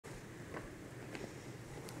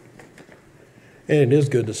And it is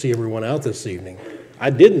good to see everyone out this evening. I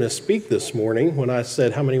did misspeak this morning when I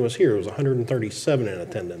said how many was here. It was 137 in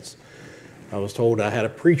attendance. I was told I had a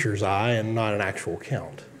preacher's eye and not an actual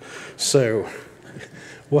count. So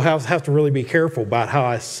we'll have to really be careful about how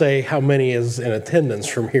I say how many is in attendance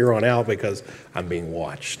from here on out because I'm being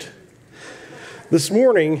watched. This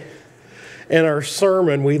morning in our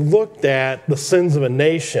sermon, we looked at the sins of a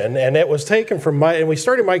nation, and it was taken from and we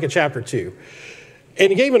started Micah chapter 2. And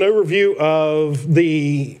he gave an overview of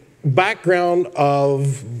the background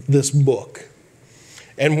of this book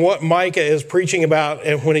and what Micah is preaching about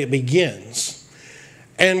and when it begins.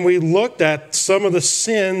 And we looked at some of the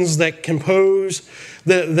sins that compose,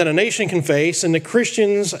 that a nation can face and the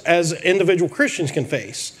Christians as individual Christians can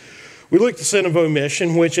face. We looked at the sin of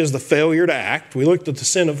omission, which is the failure to act. We looked at the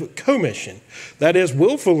sin of commission, that is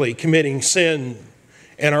willfully committing sin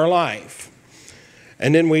in our life.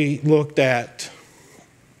 And then we looked at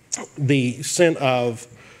the sin of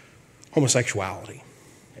homosexuality.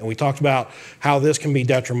 And we talked about how this can be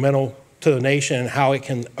detrimental to the nation and how it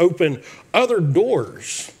can open other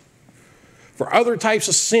doors for other types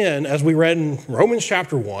of sin, as we read in Romans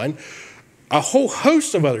chapter 1, a whole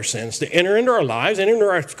host of other sins to enter into our lives, enter into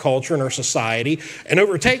our culture and our society, and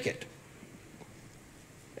overtake it.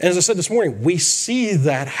 And as I said this morning, we see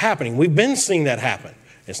that happening. We've been seeing that happen.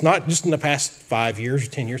 It's not just in the past 5 years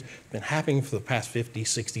or 10 years. It's been happening for the past 50,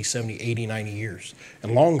 60, 70, 80, 90 years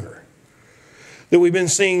and longer. That we've been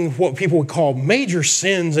seeing what people would call major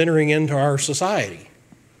sins entering into our society.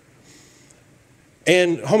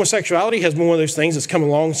 And homosexuality has been one of those things that's come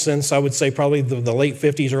along since, I would say, probably the late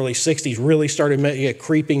 50s, early 60s, really started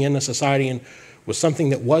creeping into society and was something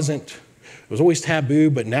that it was always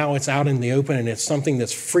taboo, but now it's out in the open and it's something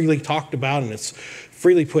that's freely talked about and it's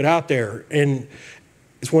freely put out there. And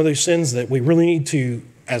it's one of those sins that we really need to,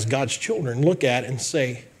 as God's children, look at and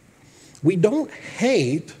say, we don't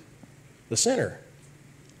hate the sinner.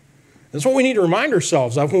 That's what we need to remind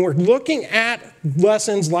ourselves of when we're looking at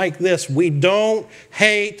lessons like this. We don't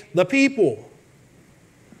hate the people.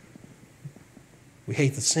 We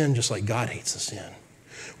hate the sin just like God hates the sin.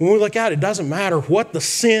 When we look at it, it doesn't matter what the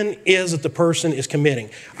sin is that the person is committing.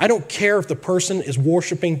 I don't care if the person is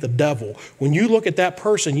worshiping the devil. When you look at that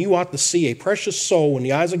person, you ought to see a precious soul in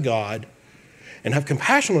the eyes of God and have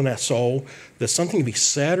compassion on that soul. There's something to be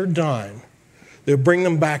said or done that will bring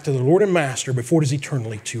them back to the Lord and Master before it is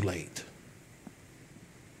eternally too late.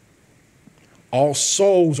 All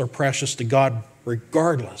souls are precious to God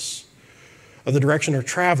regardless of the direction they're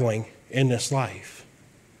traveling in this life.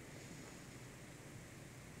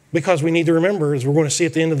 Because we need to remember, as we're going to see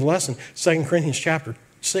at the end of the lesson, 2 Corinthians chapter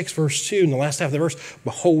 6, verse 2, in the last half of the verse,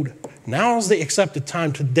 behold, now is the accepted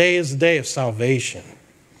time. Today is the day of salvation.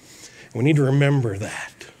 We need to remember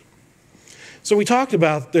that. So we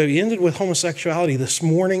ended with homosexuality this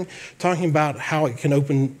morning, talking about how it can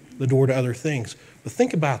open the door to other things. But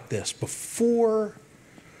think about this. Before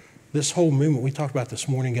this whole movement we talked about this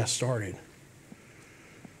morning got started,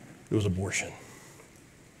 it was abortion.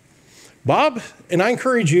 Bob, and I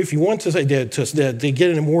encourage you, if you want to get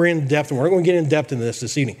into more in-depth, and we're going to get in-depth into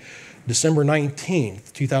this evening, December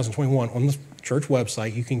 19th, 2021, on the church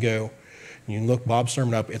website, you can go and you can look Bob's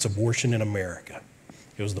sermon up. It's Abortion in America.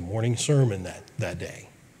 It was the morning sermon that day.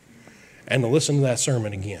 And to listen to that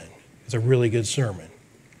sermon again. It's a really good sermon.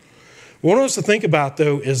 What I want us to think about,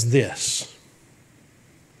 though, is this.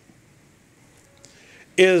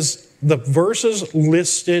 Is the verses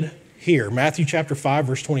listed here, Matthew chapter 5,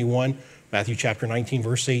 verse 21, Matthew chapter 19,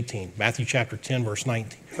 verse 18, Matthew chapter 10, verse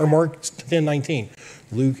 19, or Mark 10, 19,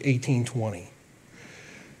 Luke 18, 20.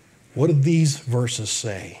 What do these verses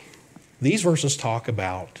say? These verses talk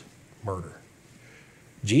about murder.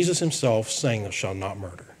 Jesus himself saying, "Thou shalt not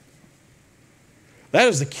murder." That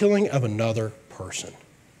is the killing of another person.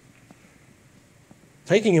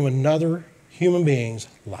 Taking of another human being's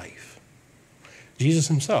life. Jesus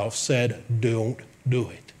himself said, don't do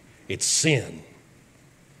it. It's sin.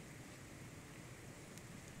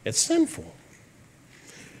 It's sinful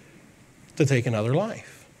to take another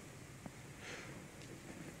life.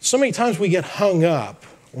 So many times we get hung up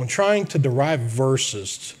on trying to derive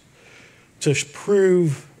verses to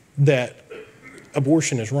prove that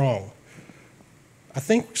abortion is wrong. I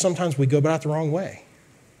think sometimes we go about it the wrong way.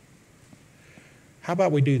 How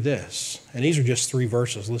about we do this? And these are just 3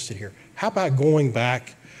 verses listed here. How about going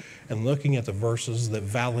back and looking at the verses that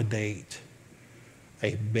validate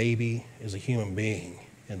a baby is a human being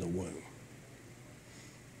in the womb?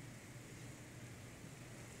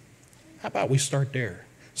 How about we start there?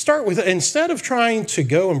 Start with, instead of trying to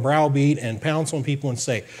go and browbeat and pounce on people and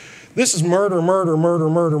say, this is murder, murder, murder,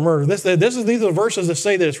 murder, murder. These are the verses that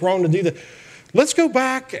say that it's wrong to do that. Let's go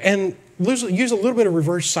back and use a little bit of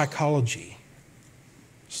reverse psychology,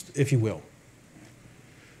 if you will.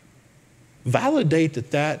 Validate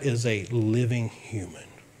that that is a living human.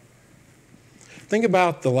 Think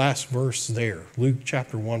about the last verse there, Luke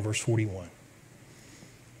chapter 1, verse 41.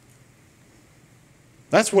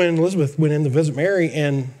 That's when Elizabeth went in to visit Mary,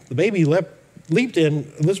 and the baby leaped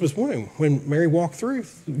in Elizabeth's womb when Mary walked through,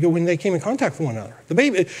 when they came in contact with one another. The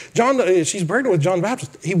baby, she's pregnant with John the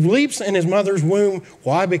Baptist. He leaps in his mother's womb.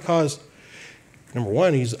 Why? Because, number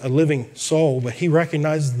one, he's a living soul, but he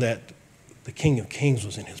recognized that the King of Kings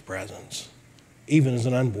was in his presence, even as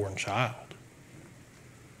an unborn child.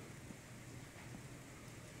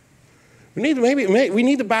 We need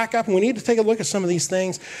to back up, and we need to take a look at some of these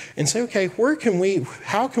things and say, okay,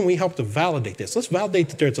 how can we help to validate this? Let's validate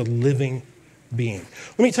that there's a living being.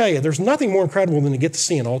 Let me tell you, there's nothing more incredible than to get to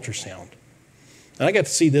see an ultrasound. And I got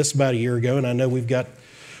to see this about a year ago, and I know we've got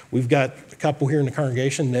a couple here in the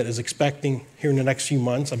congregation that is expecting here in the next few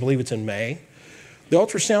months. I believe it's in May. The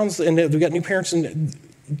ultrasounds, and we've got new parents, and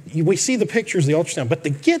we see the pictures of the ultrasound, but to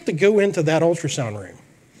get to go into that ultrasound room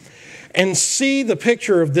and see the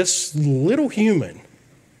picture of this little human,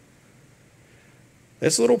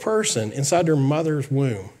 this little person inside their mother's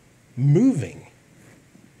womb, moving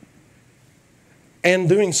and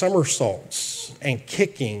doing somersaults and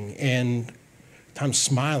kicking and sometimes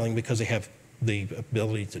smiling because they have the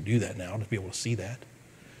ability to do that now, to be able to see that.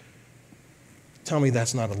 Tell me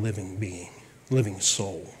that's not a living being, living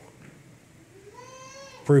soul.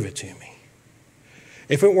 Prove it to me.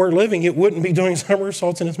 If it weren't living, it wouldn't be doing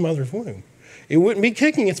somersaults in its mother's womb. It wouldn't be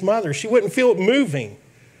kicking its mother. She wouldn't feel it moving.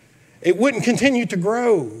 It wouldn't continue to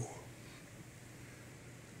grow.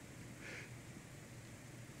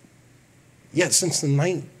 Yet since the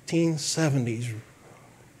 1970s,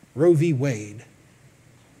 Roe v. Wade,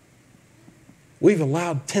 we've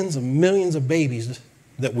allowed tens of millions of babies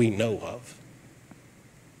that we know of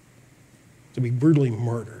to be brutally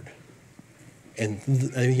murdered in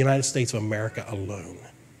the United States of America alone.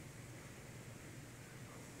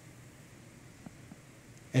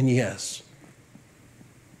 And yes,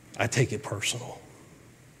 I take it personal.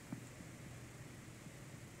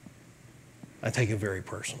 I take it very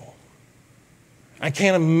personal. I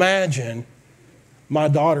can't imagine my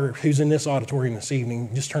daughter, who's in this auditorium this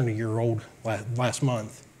evening, just turned a year old last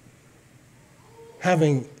month,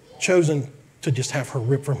 having chosen to just have her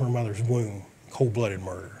ripped from her mother's womb, cold-blooded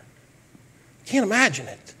murder. Can't imagine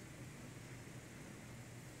it.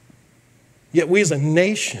 Yet we as a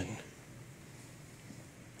nation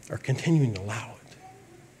are continuing to allow it.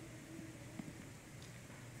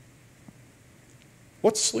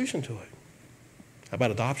 What's the solution to it? How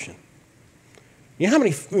about adoption? You know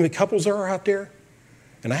how many couples there are out there?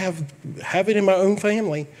 And I have it in my own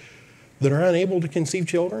family that are unable to conceive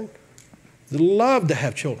children, that love to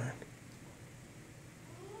have children.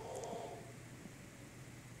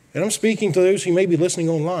 And I'm speaking to those who may be listening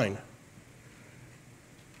online.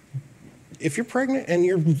 If you're pregnant and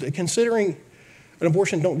you're considering an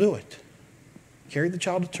abortion, don't do it. Carry the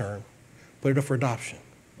child to term, put it up for adoption.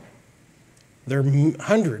 There are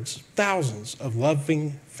hundreds, thousands of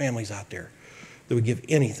loving families out there that would give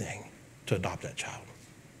anything to adopt that child.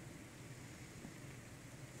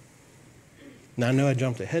 Now, I know I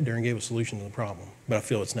jumped ahead there and gave a solution to the problem, but I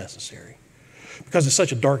feel it's necessary because it's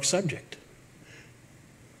such a dark subject.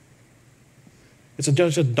 It's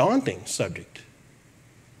just a daunting subject.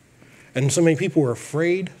 And so many people are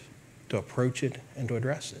afraid to approach it and to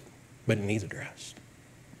address it, but it needs addressed.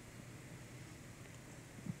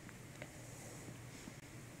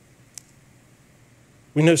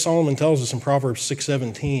 We know Solomon tells us in Proverbs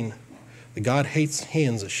 6:17 that God hates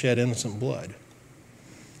hands that shed innocent blood.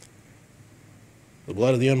 The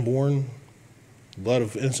blood of the unborn, the blood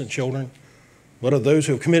of innocent children, the blood of those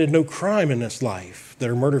who have committed no crime in this life, that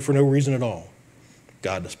are murdered for no reason at all.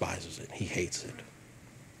 God despises it. He hates it.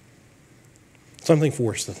 Something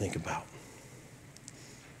for us to think about.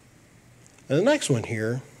 And the next one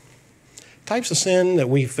here, types of sin that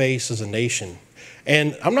we face as a nation.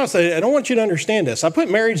 And I'm not saying, I don't want you to understand this. I put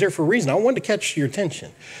marriage there for a reason. I wanted to catch your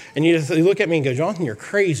attention. And you look at me and go, Jonathan, you're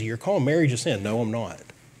crazy. You're calling marriage a sin. No, I'm not.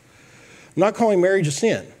 I'm not calling marriage a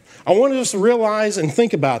sin. I want us to realize and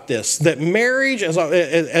think about this, that marriage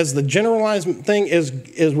as the generalized thing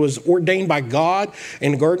was ordained by God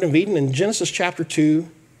in the Garden of Eden in Genesis chapter 2,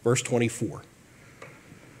 verse 24.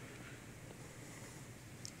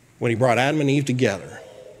 When he brought Adam and Eve together.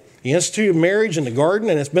 He instituted marriage in the garden,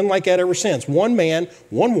 and it's been like that ever since. One man,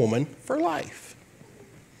 one woman for life.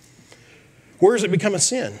 Where does it become a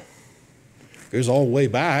sin? It goes all the way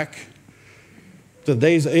back to the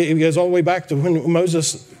days, it goes all the way back to when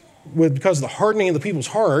Moses because of the hardening of the people's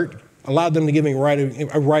heart, allowed them to give a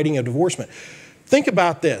writing of divorcement. Think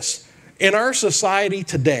about this. In our society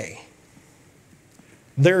today,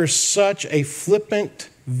 there is such a flippant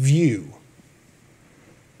view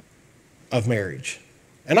of marriage.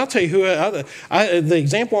 And I'll tell you who, the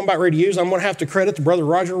example I'm about ready to use, I'm going to have to credit the brother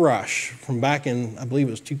Roger Rush from back in, I believe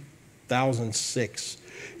it was 2006,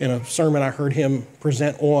 in a sermon I heard him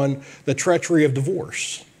present on the treachery of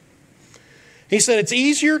divorce. He said it's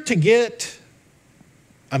easier to get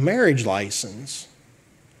a marriage license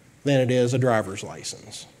than it is a driver's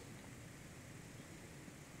license.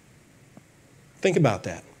 Think about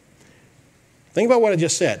that. Think about what I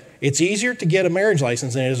just said. It's easier to get a marriage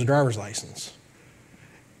license than it is a driver's license.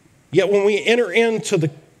 Yet when we enter into the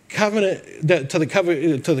covenant, to the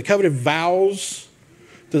covenanted vows,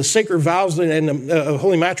 to the sacred vows and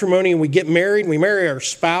holy matrimony, and we get married, and we marry our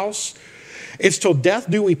spouse, it's till death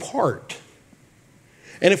do we part.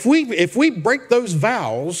 And if we break those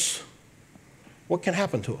vows, what can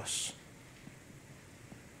happen to us?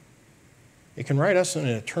 It can write us in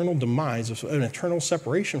an eternal demise, an eternal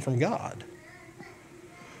separation from God.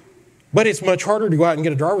 But it's much harder to go out and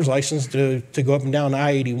get a driver's license to go up and down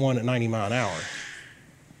I-81 at 90 miles an hour.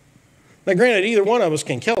 Now, granted, either one of us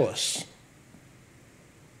can kill us.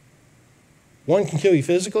 One can kill you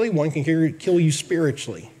physically, one can kill you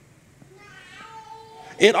spiritually.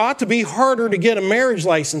 It ought to be harder to get a marriage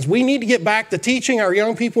license. We need to get back to teaching our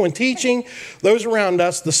young people and teaching those around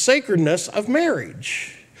us the sacredness of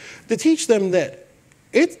marriage. To teach them that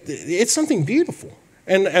it's something beautiful.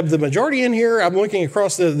 And the majority in here, I'm looking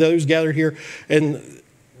across those gathered here, and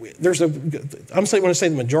when I say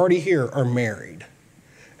the majority here are married.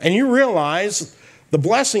 And you realize the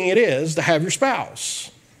blessing it is to have your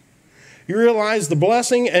spouse. You realize the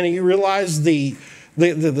blessing, and you realize the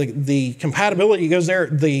compatibility goes there,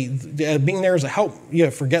 being there as a help. You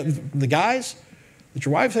forget the guys, that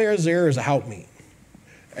your wife there is as a helpmeet.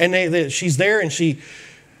 And she's there, and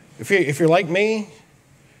if you're like me,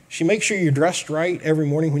 she makes sure you're dressed right every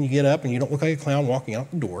morning when you get up and you don't look like a clown walking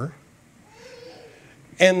out the door.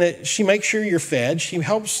 And that she makes sure you're fed. She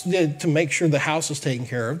helps to make sure the house is taken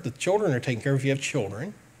care of. The children are taken care of if you have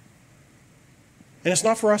children. And it's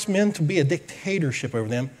not for us men to be a dictatorship over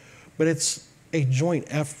them, but it's a joint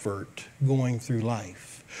effort going through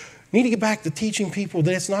life. We need to get back to teaching people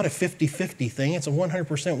that it's not a 50-50 thing. It's a 100%,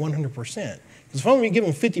 100%. Because if I'm only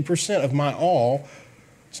giving 50% of my all,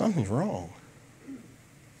 something's wrong.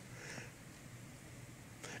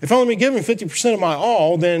 If I'm only giving 50% of my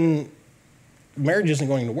all, then marriage isn't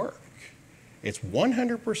going to work. It's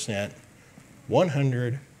 100%,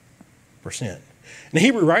 100%. And the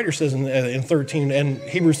Hebrew writer says in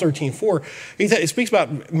Hebrews 13:4, he speaks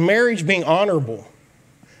about marriage being honorable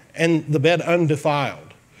and the bed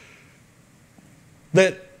undefiled.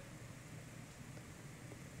 That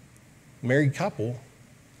married couple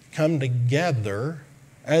come together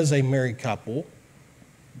as a married couple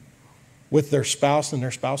with their spouse and their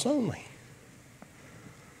spouse only.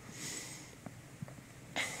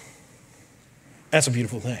 That's a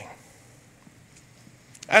beautiful thing.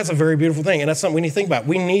 That's a very beautiful thing, and that's something we need to think about.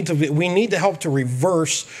 We need to help to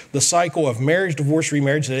reverse the cycle of marriage, divorce,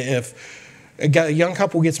 remarriage. That if a young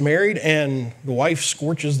couple gets married and the wife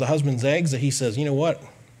scorches the husband's eggs, that he says, "You know what?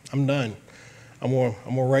 I'm done. I'm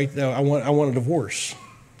gonna write. I want a divorce.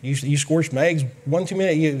 You scorched my eggs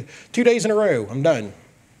 2 days in a row. I'm done."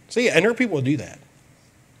 See, and there are people who do that.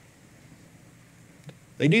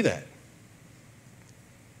 They do that.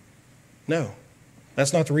 No,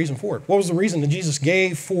 that's not the reason for it. What was the reason that Jesus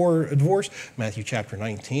gave for a divorce? Matthew chapter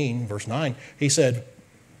 19, verse 9. He said,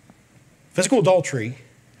 physical adultery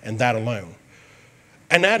and that alone.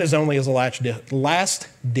 And that is only as a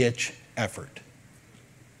last-ditch effort.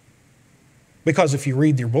 Because if you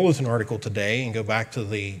read your bulletin article today and go back to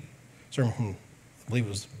the sermon from, I believe it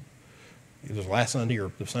was last Sunday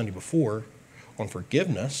or the Sunday before, on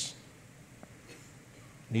forgiveness,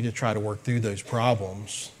 you need to try to work through those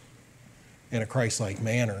problems in a Christ-like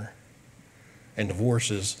manner. And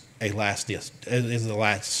divorce is a last-ditch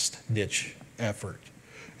effort.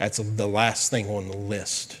 That's the last thing on the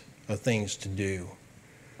list of things to do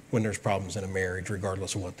when there's problems in a marriage,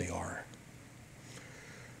 regardless of what they are.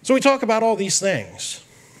 So we talk about all these things,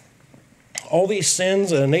 all these sins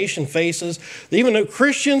that a nation faces. Even though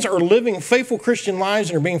Christians are living faithful Christian lives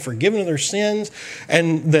and are being forgiven of their sins,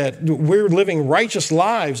 and that we're living righteous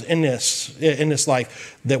lives in this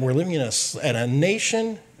life, that we're living in a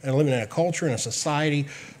nation and living in a culture and a society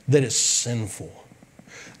that is sinful.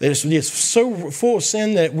 That it's so full of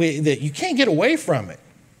sin that you can't get away from it.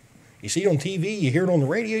 You see it on TV, you hear it on the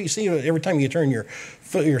radio, you see it every time you turn your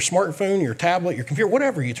smartphone, your tablet, your computer,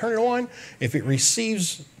 whatever, you turn it on. If it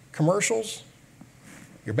receives commercials,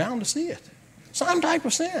 you're bound to see it. Some type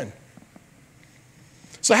of sin.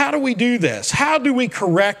 So how do we do this? How do we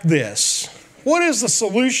correct this? What is the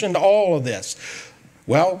solution to all of this?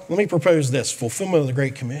 Well, let me propose this, fulfillment of the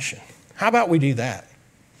Great Commission. How about we do that?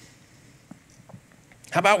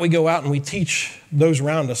 How about we go out and we teach those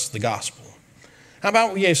around us the gospel? How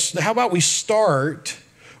about we start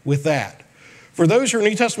with that? For those who are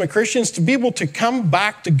New Testament Christians, to be able to come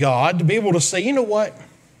back to God, to be able to say, you know what?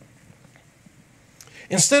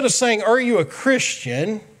 Instead of saying, are you a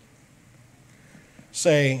Christian?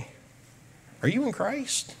 Say, are you in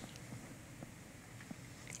Christ?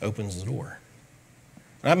 Opens the door.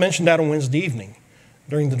 And I mentioned that on Wednesday evening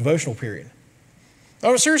during the devotional period.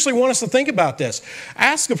 I seriously want us to think about this.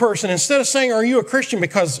 Ask a person, instead of saying, are you a Christian?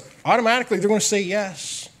 Because automatically they're going to say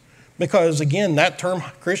yes. Because again, that term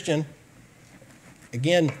Christian,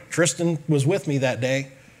 again, Tristan was with me that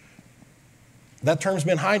day. That term's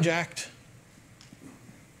been hijacked.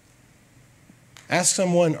 Ask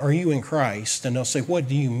someone, are you in Christ? And they'll say, what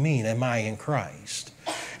do you mean, am I in Christ?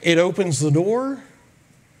 It opens the door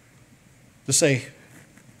to say,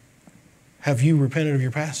 have you repented of your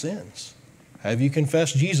past sins? Have you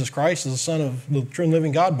confessed Jesus Christ as the Son of the true and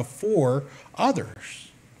living God before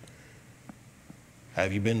others?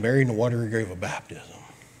 Have you been buried in the watery grave of baptism?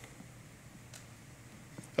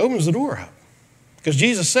 Opens the door up. Because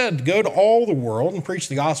Jesus said, go to all the world and preach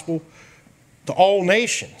the gospel to all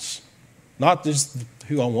nations. Not just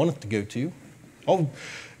who I wanted to go to. Oh,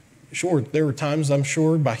 sure, there were times, I'm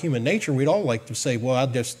sure, by human nature, we'd all like to say, well, I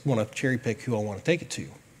just want to cherry pick who I want to take it to.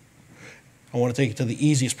 I want to take it to the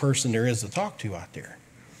easiest person there is to talk to out there.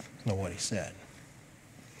 That's not what he said.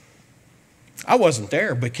 I wasn't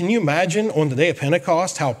there, but can you imagine on the day of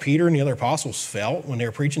Pentecost how Peter and the other apostles felt when they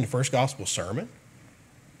were preaching the first gospel sermon?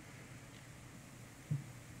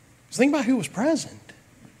 Just think about who was present.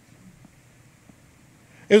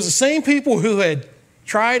 It was the same people who had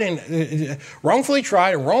wrongfully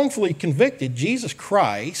tried and wrongfully convicted Jesus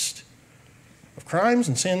Christ of crimes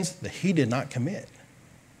and sins that he did not commit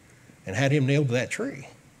and had him nailed to that tree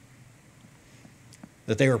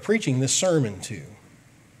that they were preaching this sermon to.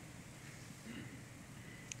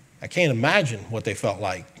 I can't imagine what they felt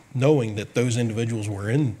like knowing that those individuals were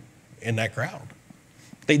in that crowd.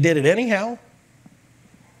 They did it anyhow.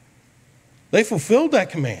 They fulfilled that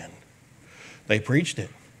command. They preached it.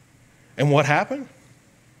 And what happened?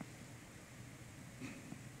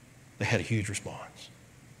 They had a huge response.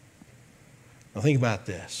 Now think about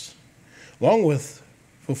this. Along with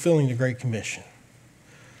fulfilling the Great Commission,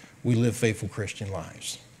 we live faithful Christian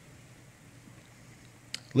lives.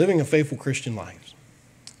 Living a faithful Christian life.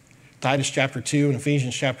 Titus chapter 2 and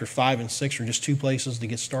Ephesians chapter 5 and 6 are just two places to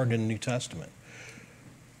get started in the New Testament.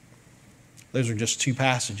 Those are just two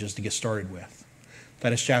passages to get started with.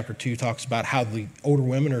 Titus chapter 2 talks about how the older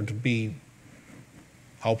women are to be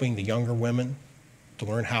helping the younger women to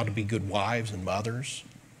learn how to be good wives and mothers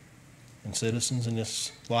and citizens in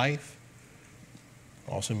this life.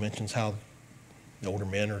 Also mentions how the older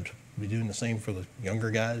men are to be doing the same for the younger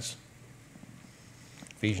guys.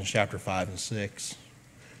 Ephesians chapter 5 and 6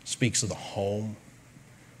 speaks of the home,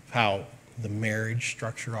 how the marriage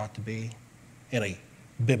structure ought to be in a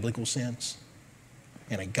biblical sense,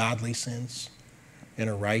 in a godly sense, in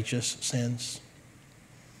a righteous sense.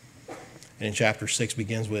 And in chapter 6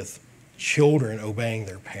 begins with children obeying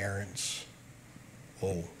their parents.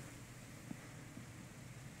 Oh.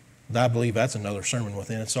 I believe that's another sermon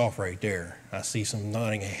within itself right there. I see some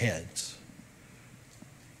nodding heads.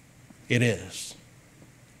 It is.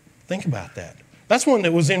 Think about that. That's one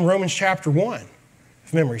that was in Romans chapter 1,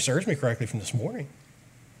 if memory serves me correctly from this morning.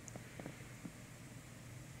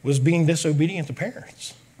 Was being disobedient to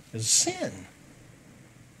parents. It's a sin.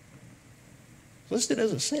 It's listed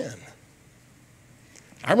as a sin.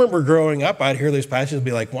 I remember growing up, I'd hear those passages and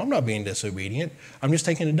be like, well, I'm not being disobedient. I'm just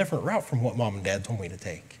taking a different route from what mom and dad told me to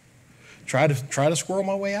take. Try to squirrel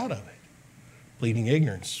my way out of it. Pleading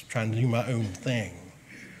ignorance, trying to do my own thing.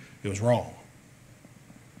 It was wrong.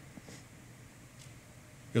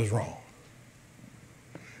 It was wrong.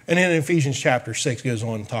 And then Ephesians chapter 6 goes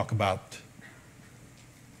on to talk about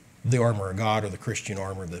the armor of God, or the Christian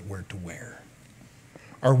armor that we're to wear.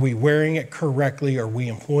 Are we wearing it correctly? Are we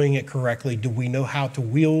employing it correctly? Do we know how to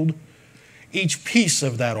wield each piece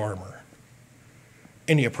of that armor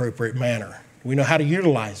in the appropriate manner? Do we know how to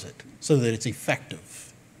utilize it so that it's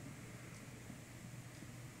effective?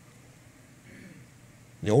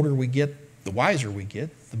 The older we get, the wiser we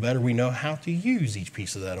get, the better we know how to use each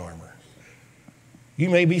piece of that armor. You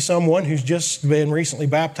may be someone who's just been recently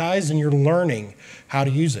baptized and you're learning how to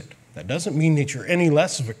use it. That doesn't mean that you're any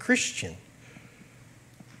less of a Christian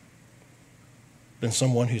than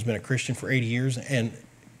someone who's been a Christian for 80 years and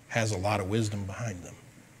has a lot of wisdom behind them.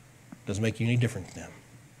 Doesn't make you any different than them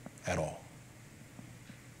at all.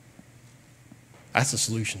 That's the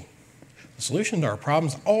solution. The solution to our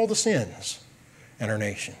problems, all the sins in our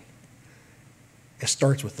nation, it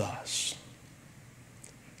starts with us.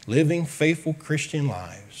 Living faithful Christian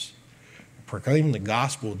lives, proclaiming the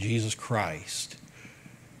gospel of Jesus Christ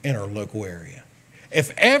in our local area.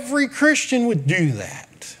 If every Christian would do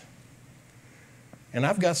that, and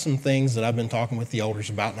I've got some things that I've been talking with the elders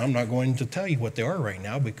about, and I'm not going to tell you what they are right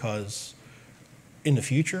now because in the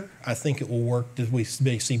future, I think it will work that we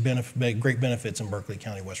see great benefits in Berkeley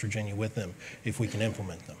County, West Virginia with them if we can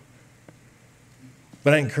implement them.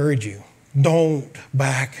 But I encourage you, don't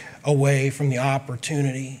back away from the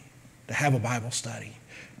opportunity to have a Bible study.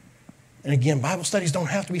 And again, Bible studies don't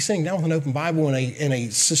have to be sitting down with an open Bible in a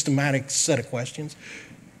systematic set of questions.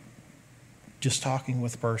 Just talking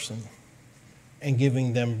with a person and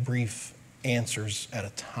giving them brief answers at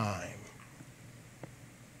a time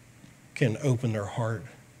can open their heart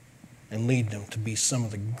and lead them to be some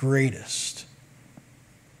of the greatest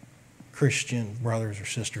Christian brothers or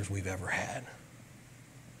sisters we've ever had.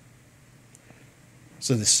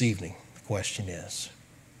 So this evening, the question is,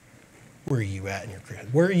 where are you at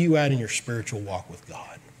in your spiritual walk with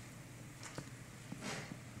God?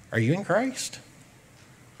 Are you in Christ?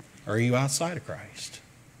 Or are you outside of Christ?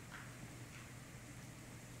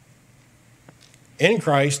 In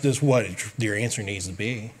Christ is what your answer needs to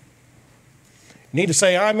be. You need to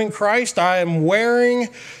say, I'm in Christ. I am wearing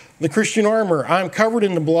the Christian armor. I'm covered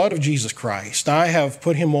in the blood of Jesus Christ. I have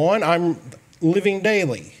put him on. I'm living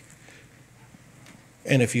daily.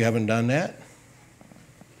 And if you haven't done that,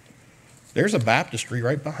 there's a baptistry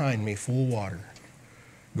right behind me full of water.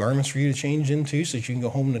 Garments for you to change into so that you can go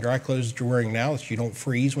home in the dry clothes that you're wearing now so you don't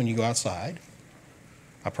freeze when you go outside.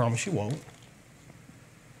 I promise you won't.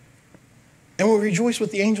 And we'll rejoice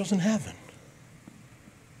with the angels in heaven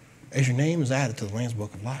as your name is added to the Lamb's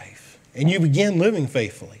Book of Life. And you begin living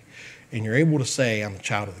faithfully. And you're able to say, I'm a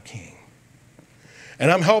child of the King.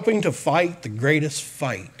 And I'm helping to fight the greatest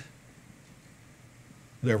fight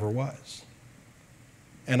there ever was.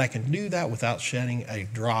 And I can do that without shedding a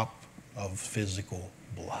drop of physical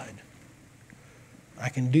blood. I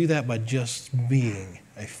can do that by just being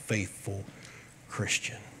a faithful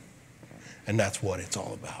Christian. And that's what it's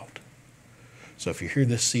all about. So if you're here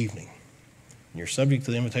this evening, and you're subject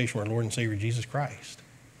to the invitation of our Lord and Savior Jesus Christ,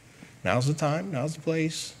 now's the time, now's the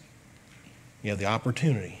place. You have the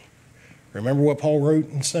opportunity. Remember what Paul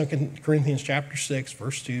wrote in 2 Corinthians chapter 6,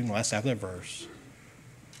 verse 2, and the last half of that verse.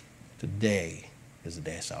 Today is the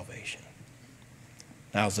day of salvation.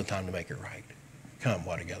 Now's the time to make it right. Come,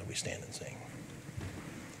 while together we stand and sing.